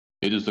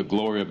It is the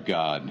glory of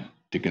God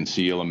to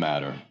conceal a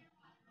matter.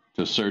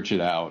 To search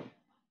it out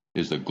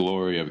is the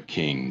glory of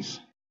kings.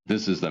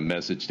 This is the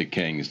Message to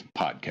Kings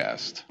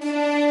podcast.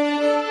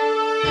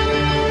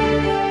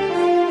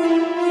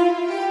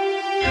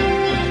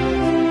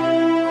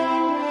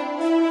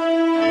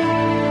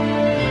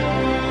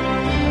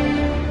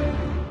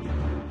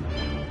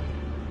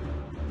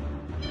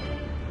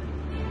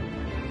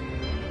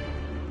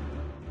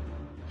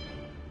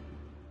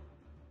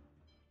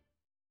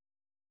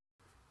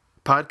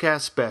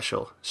 Podcast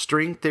special,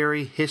 String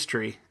Theory,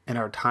 History, and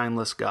Our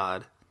Timeless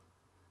God.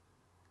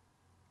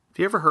 Have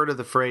you ever heard of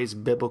the phrase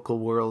biblical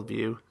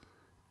worldview?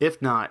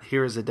 If not,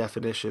 here is a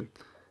definition.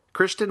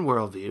 Christian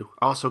worldview,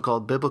 also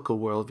called biblical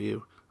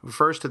worldview,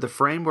 refers to the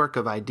framework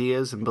of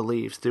ideas and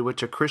beliefs through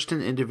which a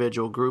Christian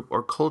individual, group,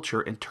 or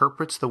culture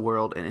interprets the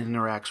world and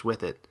interacts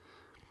with it.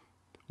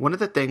 One of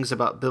the things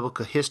about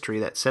biblical history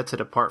that sets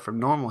it apart from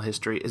normal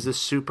history is the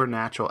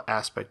supernatural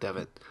aspect of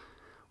it.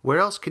 Where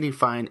else can you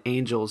find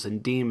angels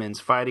and demons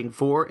fighting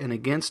for and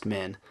against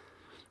men,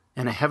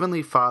 and a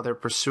heavenly Father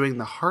pursuing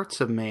the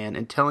hearts of man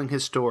and telling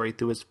his story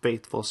through his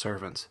faithful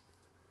servants?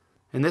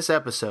 In this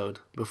episode,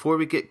 before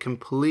we get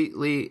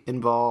completely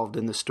involved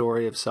in the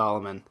story of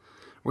Solomon,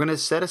 we're going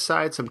to set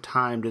aside some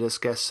time to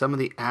discuss some of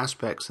the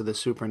aspects of the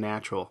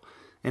supernatural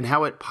and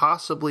how it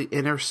possibly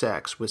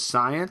intersects with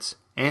science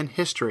and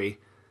history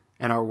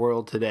in our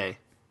world today.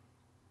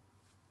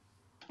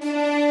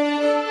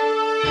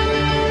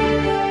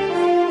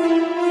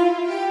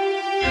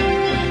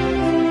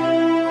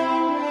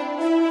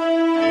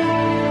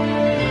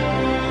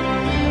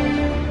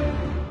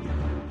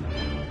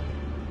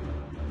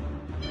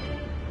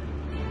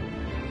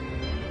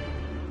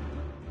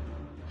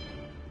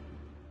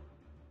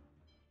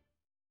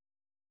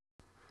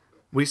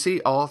 We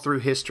see all through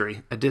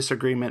history a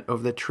disagreement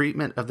over the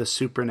treatment of the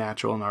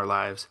supernatural in our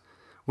lives.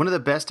 One of the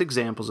best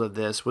examples of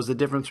this was the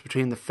difference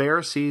between the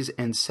Pharisees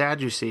and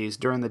Sadducees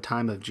during the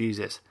time of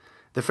Jesus.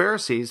 The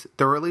Pharisees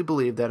thoroughly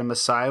believed that a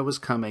Messiah was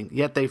coming,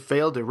 yet they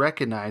failed to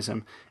recognize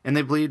him, and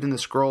they believed in the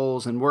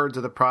scrolls and words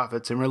of the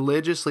prophets and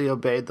religiously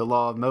obeyed the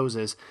law of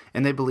Moses,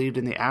 and they believed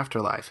in the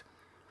afterlife.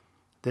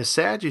 The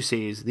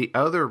Sadducees, the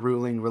other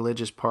ruling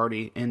religious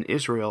party in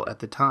Israel at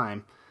the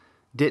time,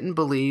 didn't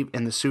believe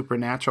in the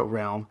supernatural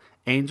realm,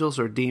 angels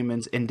or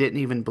demons, and didn't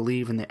even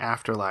believe in the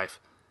afterlife.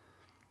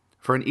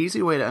 For an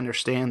easy way to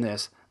understand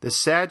this, the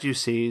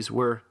Sadducees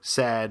were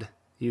sad,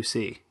 you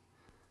see.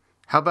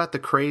 How about the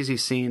crazy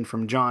scene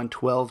from John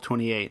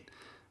 12:28,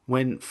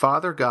 when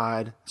Father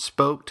God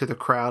spoke to the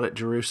crowd at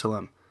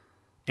Jerusalem,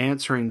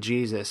 answering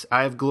Jesus,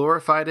 "I have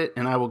glorified it,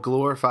 and I will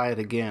glorify it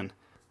again."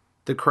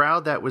 The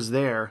crowd that was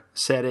there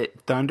said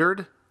it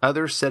thundered,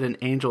 others said an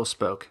angel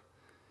spoke.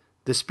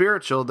 The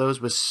spiritual, those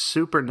with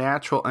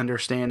supernatural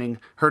understanding,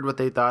 heard what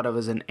they thought of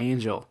as an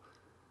angel.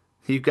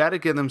 You've got to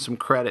give them some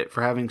credit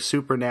for having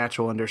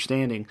supernatural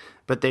understanding,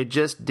 but they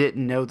just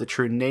didn't know the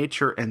true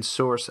nature and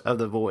source of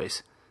the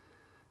voice.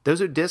 Those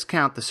who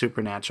discount the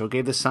supernatural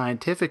gave the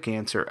scientific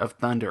answer of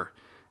thunder.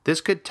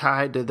 This could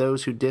tie to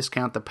those who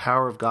discount the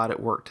power of God at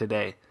work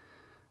today.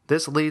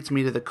 This leads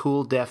me to the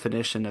cool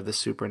definition of the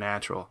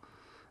supernatural.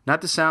 Not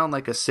to sound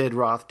like a Sid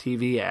Roth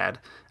TV ad,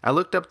 I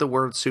looked up the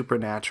word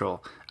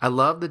supernatural. I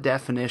love the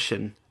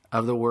definition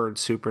of the word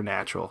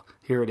supernatural.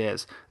 Here it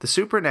is. The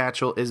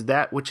supernatural is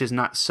that which is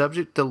not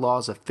subject to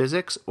laws of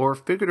physics, or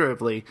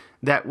figuratively,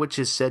 that which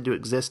is said to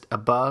exist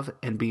above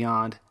and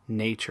beyond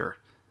nature.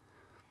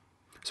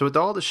 So with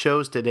all the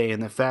shows today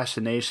and the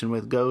fascination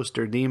with ghost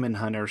or demon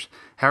hunters,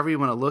 however you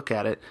want to look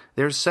at it,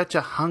 there's such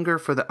a hunger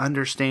for the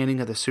understanding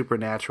of the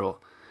supernatural.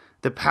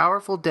 The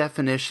powerful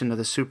definition of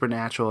the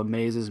supernatural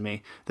amazes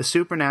me. The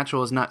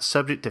supernatural is not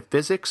subject to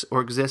physics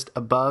or exists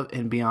above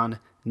and beyond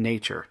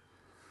nature.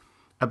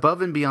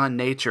 Above and beyond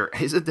nature,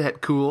 isn't that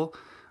cool?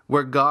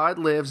 Where God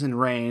lives and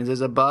reigns is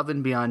above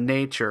and beyond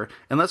nature.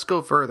 And let's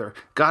go further.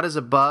 God is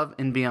above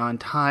and beyond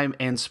time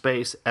and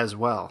space as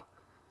well.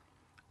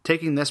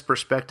 Taking this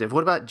perspective,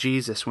 what about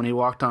Jesus when he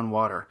walked on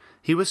water?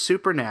 He was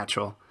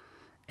supernatural,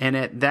 and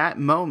at that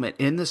moment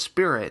in the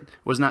Spirit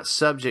was not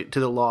subject to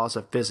the laws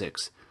of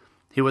physics.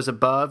 He was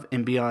above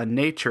and beyond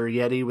nature,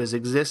 yet he was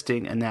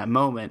existing in that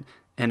moment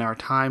in our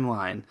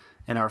timeline,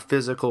 in our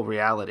physical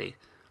reality.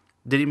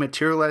 Did he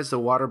materialize the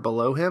water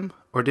below him,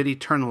 or did he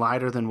turn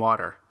lighter than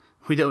water?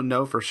 We don't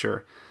know for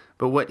sure,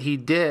 but what he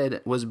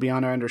did was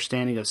beyond our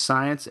understanding of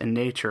science and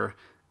nature,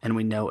 and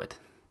we know it.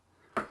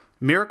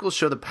 Miracles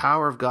show the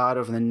power of God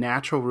over the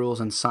natural rules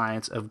and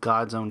science of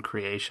God's own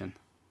creation.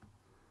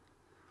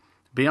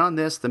 Beyond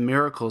this, the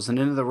miracles, and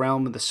into the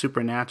realm of the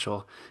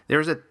supernatural, there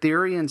is a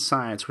theory in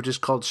science which is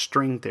called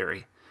string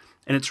theory.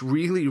 And it's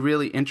really,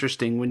 really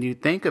interesting when you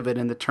think of it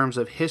in the terms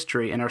of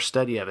history and our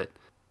study of it.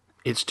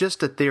 It's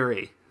just a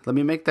theory. Let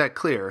me make that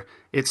clear.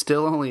 It's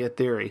still only a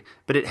theory,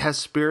 but it has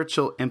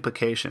spiritual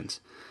implications.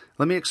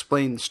 Let me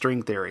explain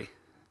string theory.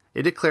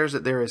 It declares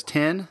that there is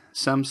 10,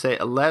 some say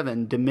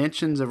 11,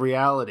 dimensions of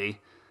reality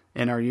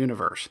in our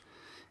universe.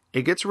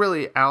 It gets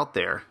really out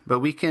there, but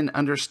we can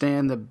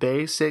understand the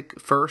basic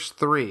first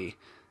three.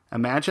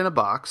 Imagine a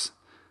box.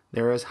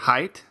 There is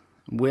height,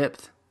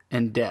 width,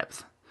 and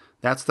depth.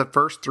 That's the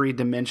first three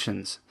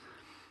dimensions.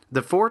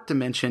 The fourth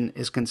dimension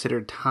is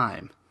considered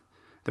time.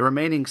 The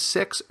remaining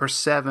 6 or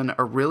 7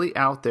 are really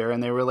out there,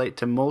 and they relate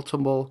to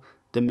multiple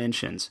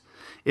dimensions.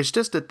 It's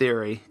just a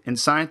theory, and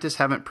scientists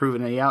haven't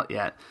proven it out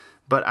yet,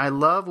 but I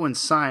love when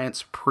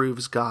science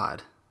proves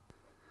God.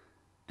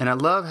 And I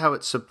love how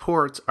it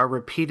supports our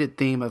repeated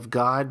theme of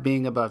God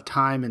being above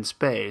time and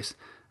space,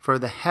 for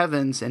the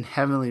heavens and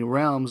heavenly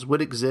realms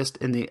would exist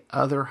in the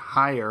other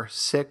higher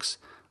 6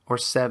 or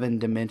 7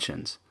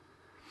 dimensions.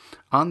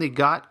 On the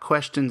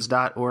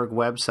gotquestions.org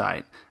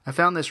website, I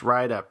found this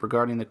write-up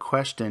regarding the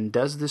question,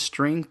 does the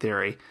string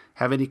theory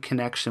have any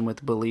connection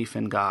with belief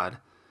in God?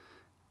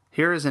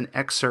 Here is an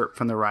excerpt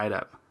from the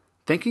write-up.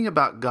 Thinking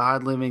about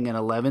God living in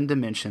 11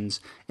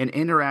 dimensions and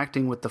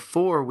interacting with the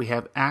 4 we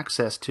have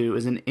access to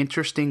is an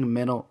interesting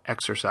mental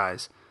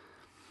exercise.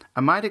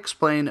 I might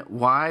explain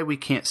why we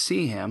can't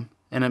see him.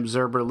 An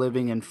observer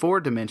living in 4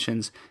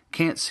 dimensions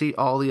can't see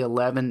all the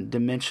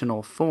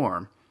 11-dimensional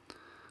form.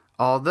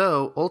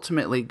 Although,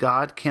 ultimately,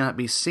 God cannot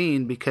be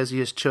seen because he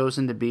has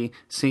chosen to be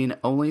seen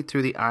only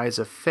through the eyes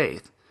of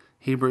faith.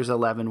 Hebrews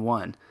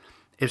 11:1.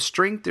 If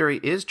string theory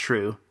is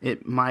true,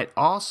 it might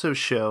also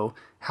show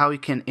how he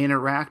can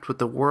interact with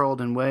the world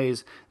in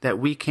ways that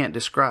we can't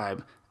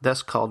describe,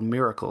 thus called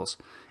miracles.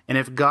 And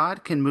if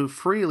God can move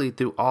freely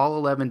through all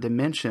 11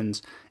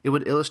 dimensions, it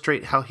would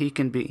illustrate how he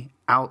can be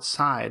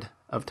outside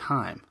of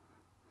time.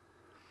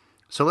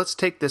 So let's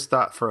take this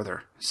thought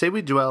further. Say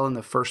we dwell in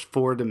the first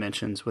 4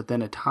 dimensions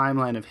within a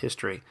timeline of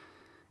history.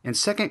 In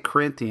 2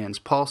 Corinthians,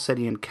 Paul said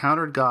he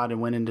encountered God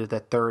and went into the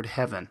 3rd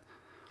heaven.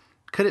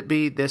 Could it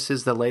be this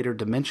is the later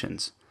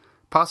dimensions?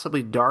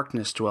 Possibly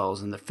darkness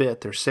dwells in the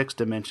 5th or 6th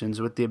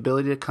dimensions with the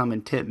ability to come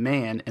and tempt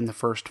man in the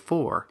first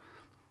 4.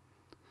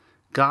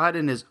 God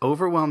in his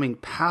overwhelming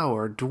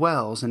power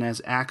dwells and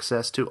has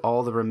access to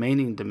all the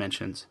remaining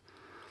dimensions.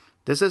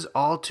 This is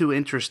all too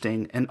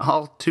interesting and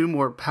all too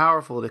more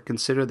powerful to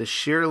consider the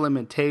sheer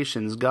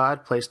limitations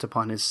God placed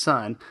upon his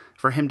Son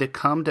for him to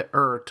come to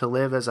earth to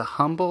live as a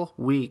humble,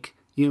 weak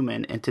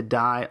human and to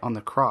die on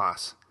the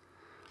cross.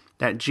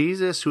 That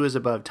Jesus, who is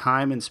above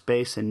time and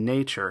space and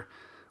nature,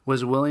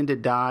 was willing to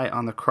die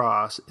on the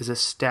cross is a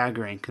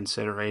staggering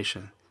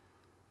consideration.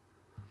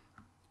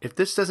 If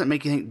this doesn't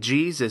make you think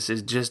Jesus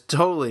is just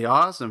totally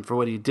awesome for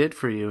what he did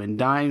for you and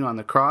dying on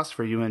the cross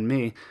for you and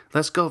me,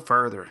 let's go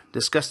further.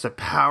 Discuss the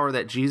power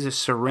that Jesus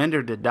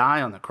surrendered to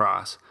die on the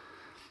cross.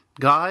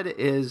 God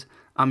is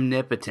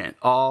omnipotent,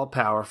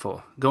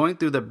 all-powerful. Going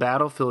through the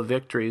battlefield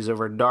victories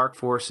over dark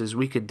forces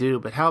we could do,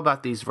 but how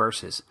about these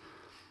verses?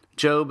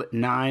 Job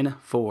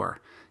 9:4.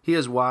 He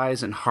is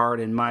wise and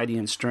hard and mighty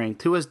in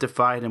strength. Who has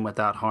defied him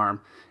without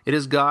harm? It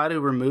is God who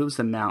removes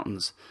the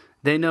mountains.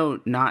 They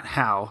know not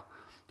how,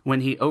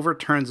 when he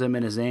overturns them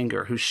in his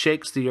anger, who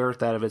shakes the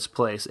earth out of its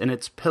place, and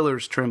its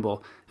pillars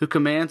tremble, who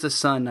commands the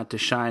sun not to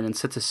shine, and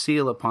sets a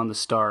seal upon the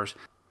stars,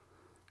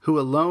 who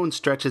alone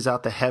stretches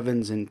out the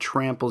heavens and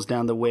tramples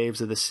down the waves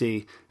of the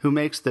sea, who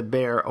makes the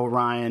bear,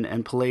 Orion,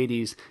 and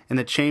Pleiades, in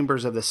the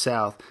chambers of the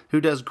south,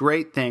 who does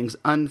great things,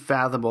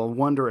 unfathomable,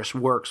 wondrous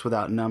works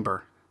without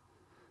number.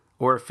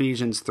 Or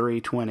Ephesians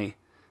 3:20.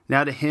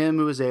 Now to him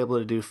who is able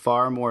to do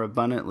far more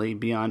abundantly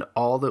beyond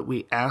all that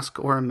we ask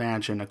or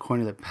imagine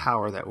according to the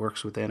power that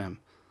works within him.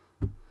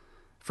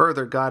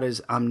 Further, God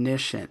is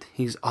omniscient.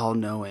 He's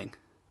all-knowing.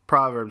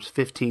 Proverbs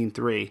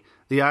 15:3.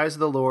 The eyes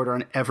of the Lord are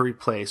in every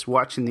place,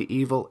 watching the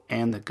evil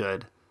and the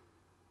good.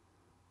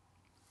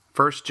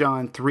 1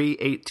 John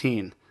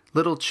 3:18.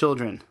 Little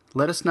children,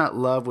 let us not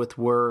love with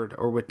word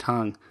or with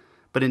tongue,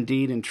 but in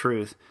deed and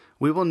truth.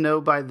 We will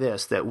know by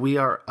this that we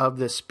are of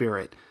the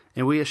Spirit,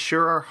 and we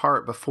assure our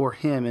heart before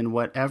him in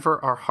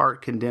whatever our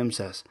heart condemns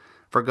us.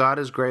 For God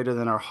is greater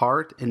than our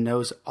heart and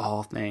knows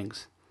all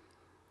things.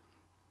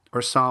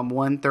 Or Psalm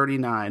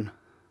 139.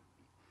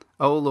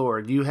 O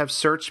Lord, you have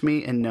searched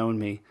me and known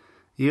me.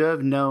 You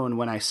have known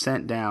when I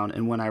sent down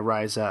and when I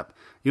rise up.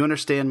 You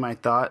understand my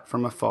thought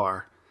from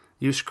afar.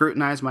 You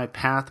scrutinize my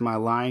path, my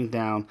lying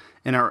down,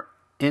 and are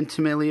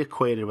intimately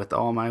acquainted with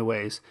all my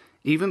ways.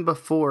 Even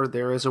before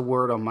there is a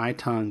word on my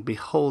tongue,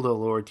 behold, O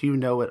Lord, you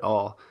know it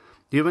all.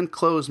 You have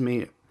enclosed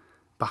me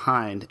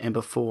behind and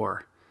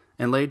before,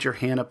 and laid your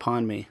hand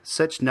upon me.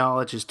 Such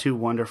knowledge is too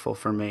wonderful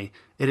for me.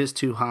 It is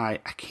too high.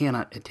 I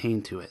cannot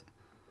attain to it.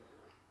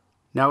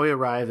 Now we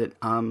arrive at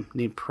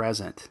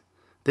omnipresent.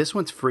 This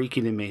one's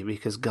freaky to me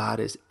because God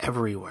is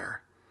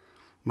everywhere.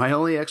 My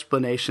only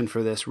explanation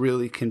for this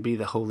really can be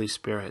the Holy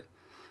Spirit.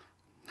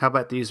 How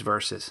about these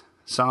verses?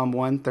 Psalm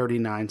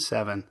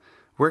 139:7.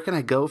 Where can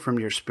I go from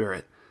your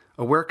spirit?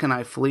 Or where can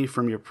I flee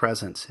from your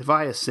presence? If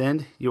I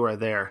ascend, you are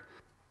there.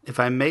 If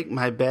I make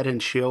my bed in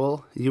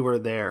Sheol, you are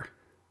there.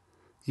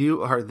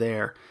 You are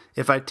there.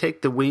 If I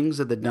take the wings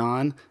of the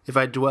dawn, if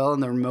I dwell in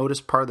the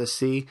remotest part of the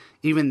sea,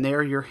 even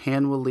there your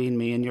hand will lead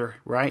me, and your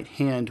right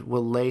hand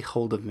will lay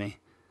hold of me.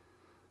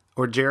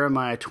 Or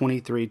Jeremiah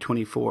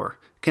 23:24.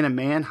 Can a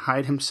man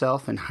hide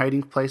himself in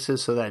hiding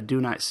places so that I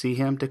do not see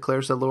him,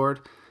 declares the Lord?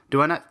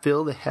 Do I not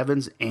fill the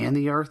heavens and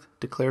the earth,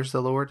 declares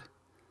the Lord?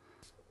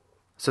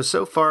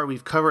 So far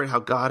we've covered how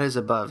God is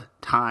above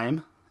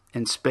time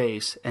and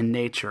space and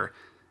nature,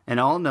 and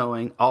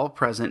all-knowing,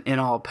 all-present, and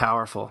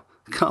all-powerful.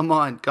 Come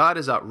on, God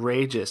is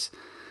outrageous.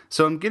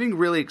 So I'm getting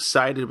really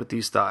excited with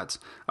these thoughts.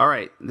 All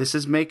right, this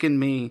is making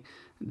me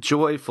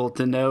joyful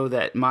to know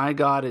that my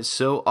God is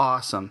so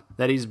awesome,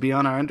 that He's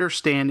beyond our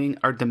understanding,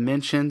 our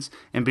dimensions,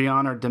 and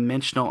beyond our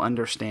dimensional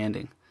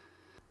understanding.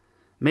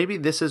 Maybe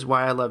this is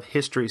why I love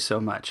history so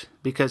much,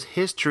 because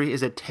history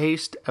is a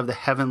taste of the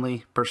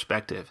heavenly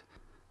perspective.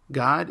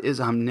 God is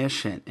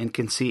omniscient and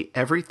can see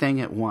everything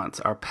at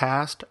once, our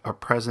past, our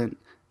present,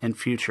 and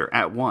future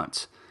at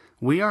once.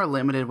 We are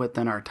limited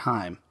within our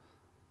time,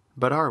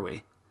 but are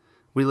we?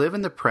 We live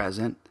in the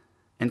present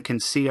and can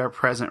see our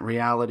present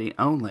reality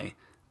only,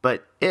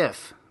 but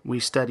if we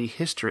study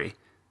history,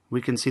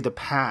 we can see the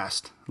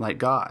past like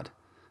God,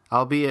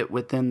 albeit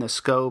within the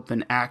scope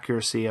and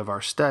accuracy of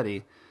our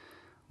study.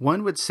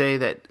 One would say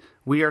that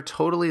we are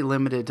totally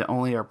limited to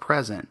only our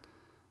present,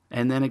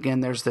 and then again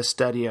there's the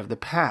study of the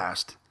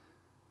past.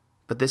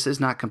 But this is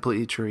not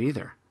completely true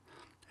either.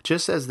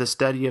 Just as the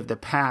study of the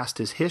past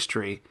is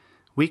history,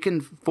 we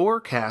can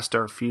forecast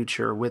our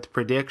future with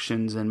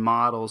predictions and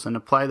models and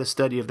apply the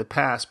study of the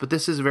past, but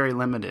this is very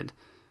limited.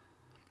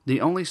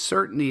 The only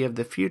certainty of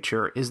the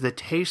future is the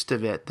taste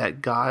of it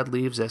that God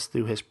leaves us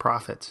through His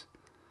prophets.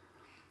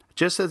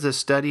 Just as the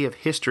study of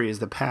history is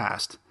the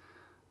past,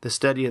 the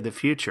study of the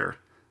future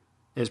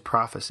is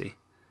prophecy.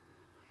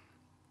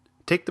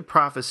 Take the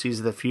prophecies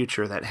of the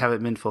future that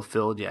haven't been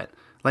fulfilled yet,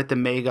 like the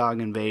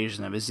Magog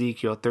invasion of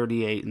Ezekiel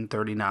 38 and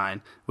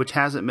 39, which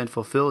hasn't been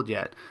fulfilled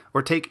yet,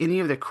 or take any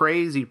of the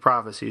crazy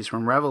prophecies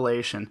from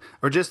Revelation,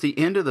 or just the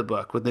end of the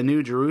book with the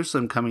New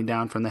Jerusalem coming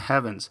down from the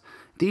heavens.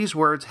 These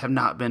words have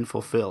not been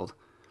fulfilled,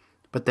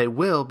 but they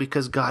will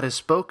because God has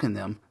spoken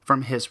them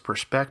from His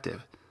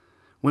perspective.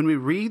 When we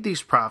read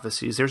these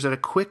prophecies, there's a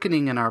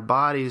quickening in our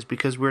bodies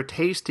because we're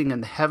tasting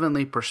in the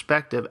heavenly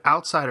perspective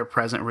outside of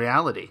present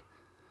reality.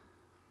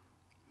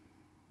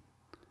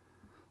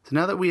 So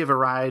now that we have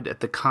arrived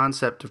at the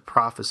concept of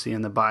prophecy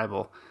in the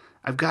Bible,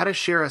 I've got to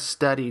share a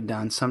study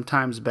done some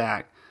times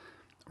back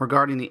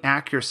regarding the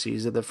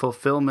accuracies of the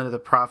fulfillment of the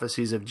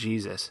prophecies of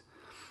Jesus.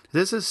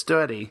 This is a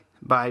study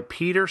by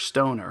Peter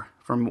Stoner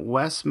from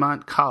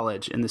Westmont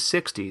College in the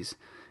 60s,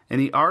 and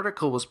the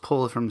article was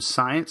pulled from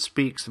Science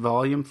Speaks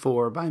Volume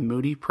 4 by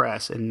Moody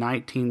Press in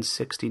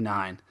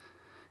 1969.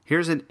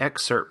 Here's an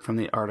excerpt from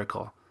the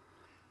article.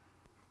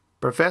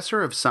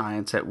 Professor of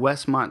Science at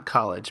Westmont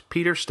College,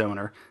 Peter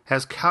Stoner,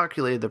 has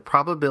calculated the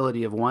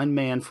probability of one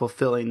man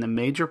fulfilling the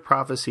major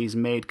prophecies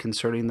made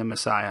concerning the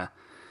Messiah.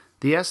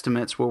 The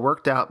estimates were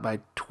worked out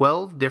by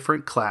 12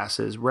 different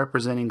classes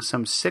representing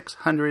some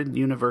 600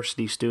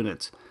 university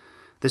students.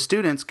 The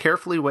students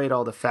carefully weighed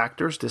all the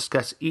factors,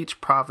 discussed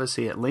each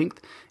prophecy at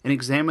length, and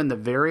examined the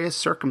various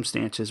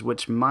circumstances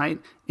which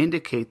might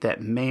indicate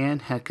that man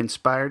had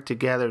conspired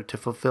together to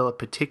fulfill a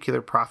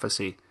particular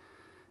prophecy.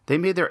 They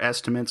made their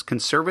estimates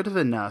conservative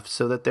enough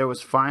so that there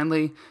was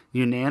finally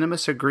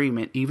unanimous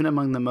agreement even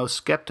among the most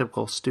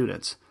skeptical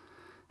students.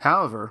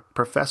 However,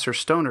 Professor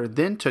Stoner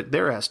then took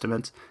their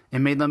estimates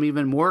and made them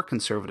even more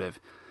conservative.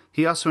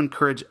 He also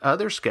encouraged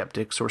other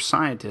skeptics or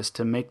scientists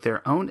to make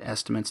their own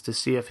estimates to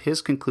see if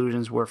his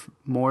conclusions were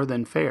more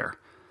than fair.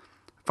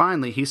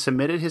 Finally, he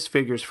submitted his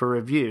figures for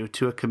review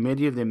to a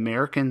committee of the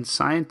American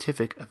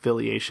Scientific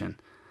Affiliation.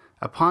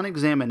 Upon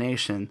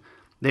examination,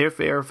 they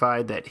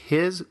verified that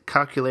his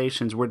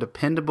calculations were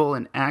dependable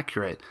and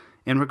accurate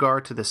in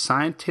regard to the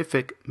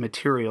scientific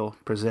material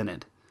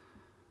presented.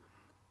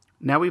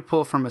 Now we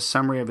pull from a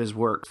summary of his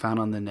work found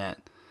on the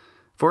net.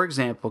 For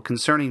example,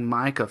 concerning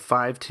Micah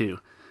 5:2,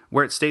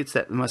 where it states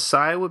that the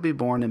Messiah would be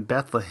born in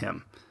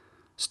Bethlehem.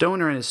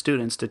 Stoner and his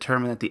students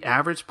determined that the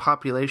average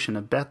population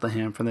of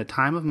Bethlehem from the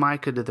time of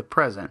Micah to the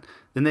present,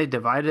 then they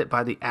divided it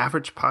by the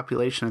average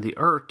population of the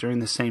earth during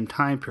the same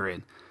time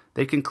period.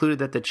 They concluded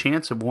that the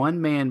chance of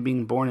one man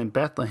being born in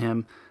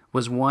Bethlehem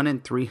was 1 in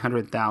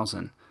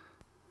 300,000,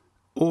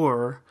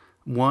 or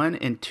 1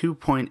 in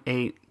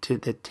 2.8 to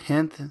the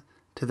 10th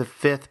to the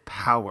 5th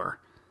power.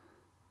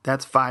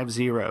 That's 5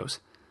 zeros.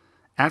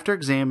 After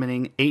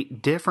examining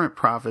 8 different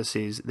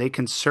prophecies, they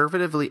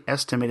conservatively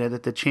estimated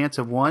that the chance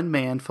of one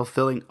man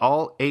fulfilling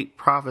all 8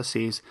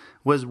 prophecies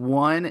was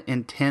 1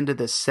 in 10 to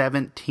the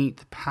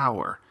 17th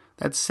power.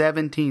 That's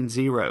 17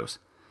 zeros.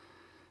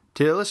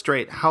 To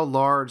illustrate how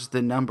large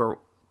the number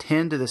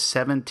 10 to the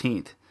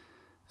 17th,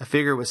 a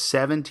figure with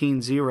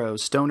 17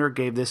 zeros, Stoner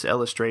gave this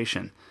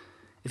illustration.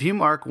 If you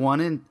mark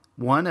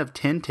one of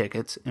 10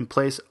 tickets and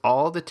place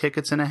all the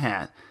tickets in a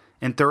hat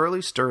and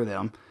thoroughly stir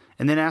them,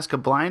 and then ask a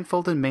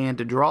blindfolded man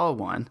to draw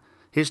one,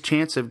 his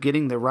chance of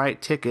getting the right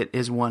ticket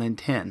is 1 in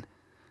 10.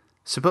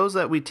 Suppose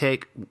that we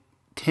take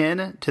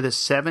 10 to the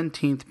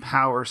 17th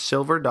power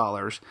silver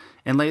dollars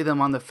and lay them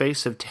on the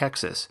face of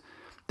Texas.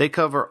 They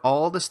cover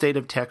all the state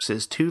of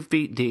Texas 2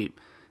 feet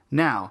deep.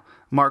 Now,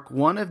 mark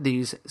one of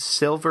these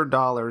silver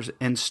dollars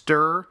and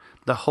stir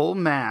the whole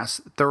mass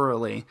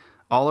thoroughly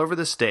all over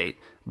the state.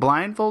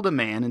 Blindfold a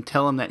man and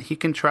tell him that he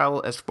can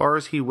travel as far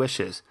as he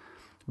wishes.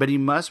 but he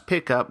must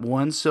pick up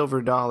one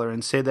silver dollar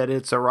and say that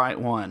it's the right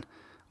one.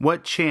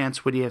 What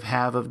chance would he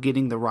have of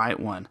getting the right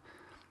one?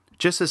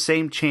 Just the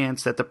same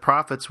chance that the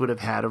prophets would have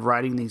had of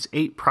writing these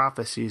 8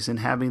 prophecies and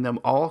having them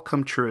all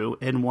come true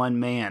in one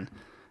man,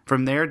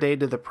 from their day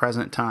to the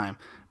present time,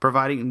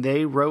 providing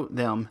they wrote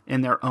them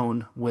in their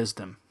own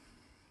wisdom.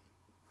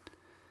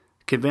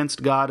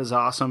 Convinced God is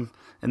awesome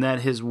and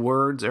that his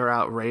words are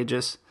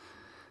outrageous?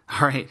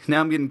 All right, now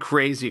I'm getting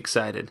crazy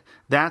excited.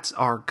 That's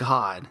our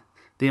God,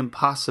 the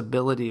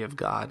impossibility of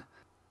God.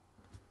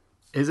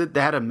 Isn't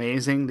that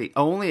amazing? The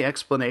only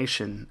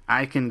explanation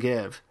I can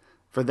give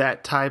for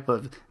that type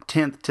of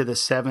 10th to the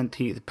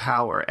 17th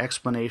power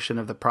explanation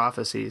of the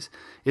prophecies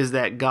is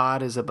that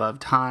God is above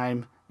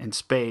time and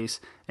space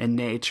and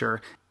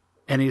nature,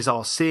 and he's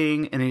all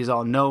seeing, and he's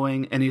all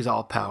knowing, and he's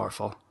all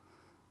powerful.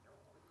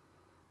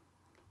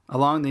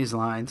 Along these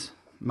lines,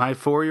 my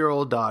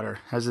 4-year-old daughter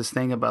has this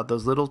thing about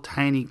those little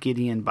tiny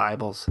Gideon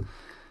Bibles.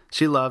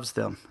 She loves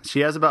them.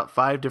 She has about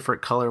 5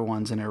 different color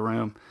ones in her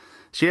room.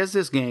 She has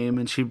this game,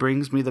 and she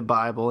brings me the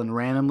Bible and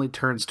randomly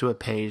turns to a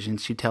page,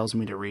 and she tells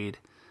me to read.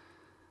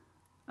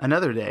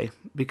 Another day,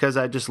 because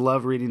I just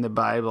love reading the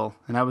Bible,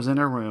 and I was in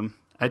her room,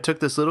 I took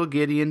this little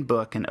Gideon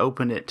book and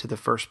opened it to the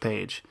first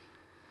page.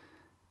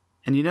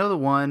 And you know the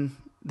one,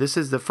 this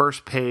is the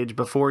first page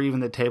before even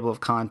the table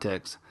of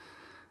contents.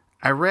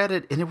 I read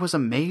it, and it was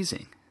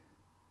amazing.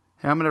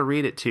 And I'm going to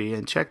read it to you,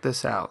 and check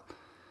this out.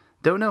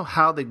 Don't know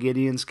how the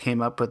Gideons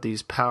came up with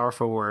these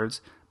powerful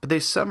words, but they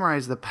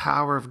summarize the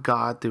power of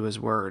God through his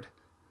word.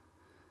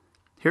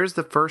 Here's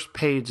the first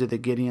page of the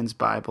Gideon's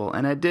Bible,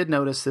 and I did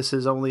notice this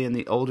is only in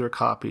the older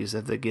copies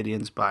of the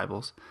Gideon's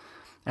Bibles.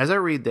 As I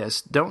read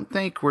this, don't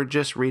think we're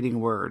just reading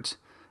words,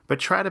 but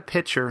try to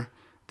picture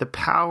the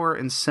power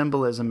and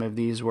symbolism of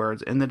these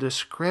words and the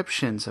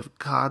descriptions of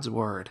God's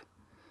word.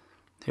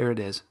 Here it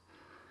is.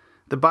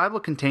 The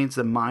Bible contains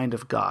the mind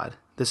of God,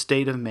 the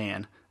state of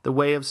man, the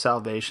way of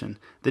salvation,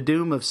 the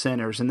doom of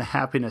sinners, and the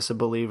happiness of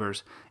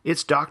believers.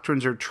 Its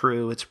doctrines are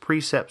true, its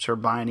precepts are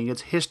binding,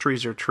 its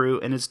histories are true,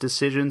 and its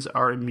decisions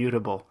are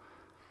immutable.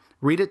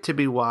 Read it to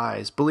be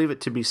wise, believe it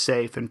to be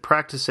safe, and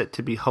practice it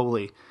to be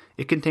holy.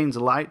 It contains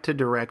light to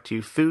direct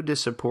you, food to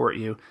support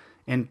you,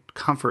 and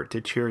comfort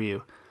to cheer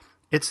you.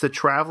 It's the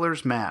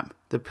traveler's map,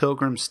 the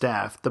pilgrim's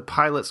staff, the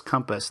pilot's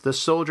compass, the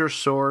soldier's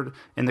sword,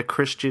 and the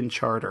Christian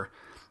charter.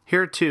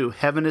 Here too,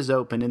 heaven is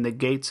open and the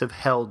gates of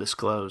hell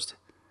disclosed.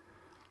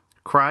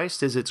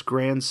 Christ is its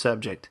grand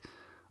subject,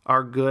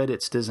 our good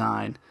its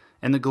design,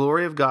 and the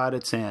glory of God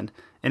its end,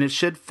 and it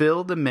should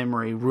fill the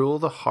memory, rule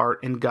the heart,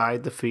 and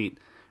guide the feet.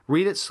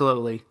 Read it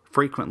slowly,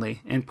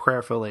 frequently, and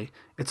prayerfully.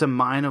 It's a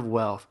mine of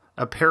wealth,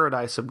 a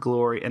paradise of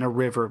glory, and a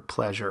river of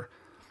pleasure.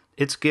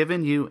 It's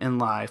given you in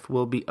life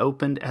will be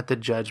opened at the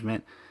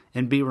judgment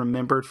and be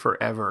remembered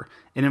forever.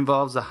 It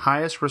involves the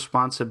highest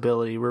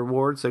responsibility,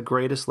 rewards the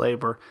greatest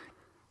labor,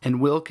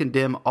 and will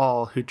condemn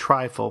all who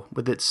trifle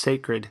with its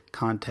sacred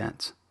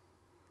contents.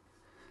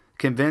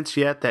 Convinced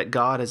yet that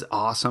God is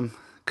awesome?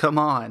 Come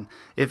on.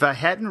 If I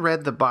hadn't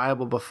read the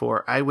Bible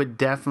before, I would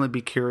definitely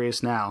be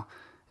curious now.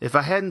 If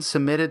I hadn't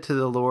submitted to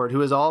the Lord,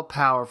 who is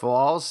all-powerful,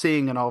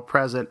 all-seeing, and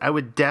all-present, I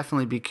would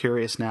definitely be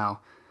curious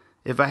now.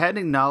 If I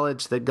hadn't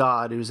acknowledged the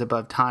God who is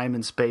above time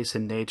and space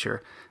and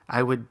nature,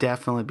 I would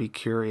definitely be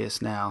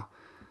curious now.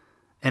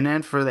 And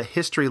then for the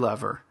history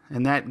lover,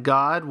 and that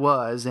God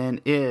was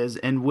and is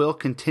and will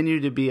continue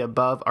to be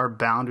above our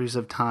boundaries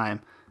of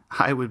time,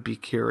 I would be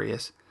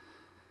curious.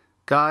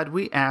 God,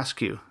 we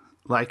ask you,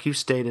 like you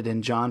stated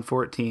in John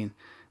 14,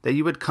 that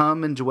you would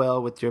come and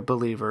dwell with your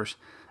believers.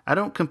 I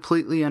don't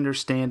completely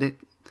understand it,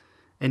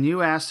 and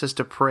you asked us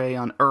to pray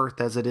on earth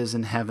as it is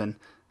in heaven.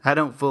 I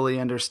don't fully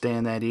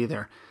understand that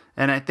either,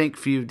 and I think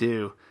few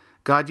do.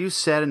 God, you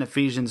said in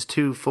Ephesians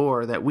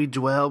 2:4 that we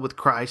dwell with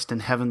Christ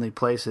in heavenly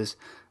places.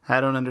 I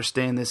don't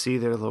understand this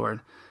either, Lord.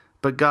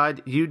 But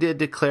God, you did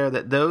declare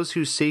that those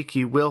who seek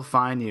you will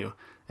find you,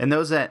 and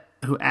those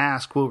who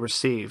ask will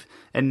receive,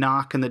 and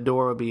knock and the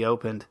door will be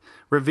opened.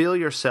 Reveal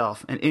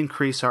yourself and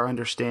increase our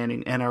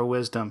understanding and our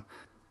wisdom.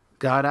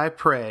 God, I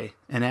pray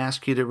and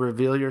ask you to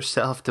reveal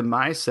yourself to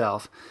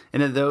myself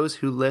and to those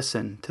who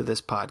listen to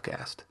this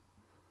podcast.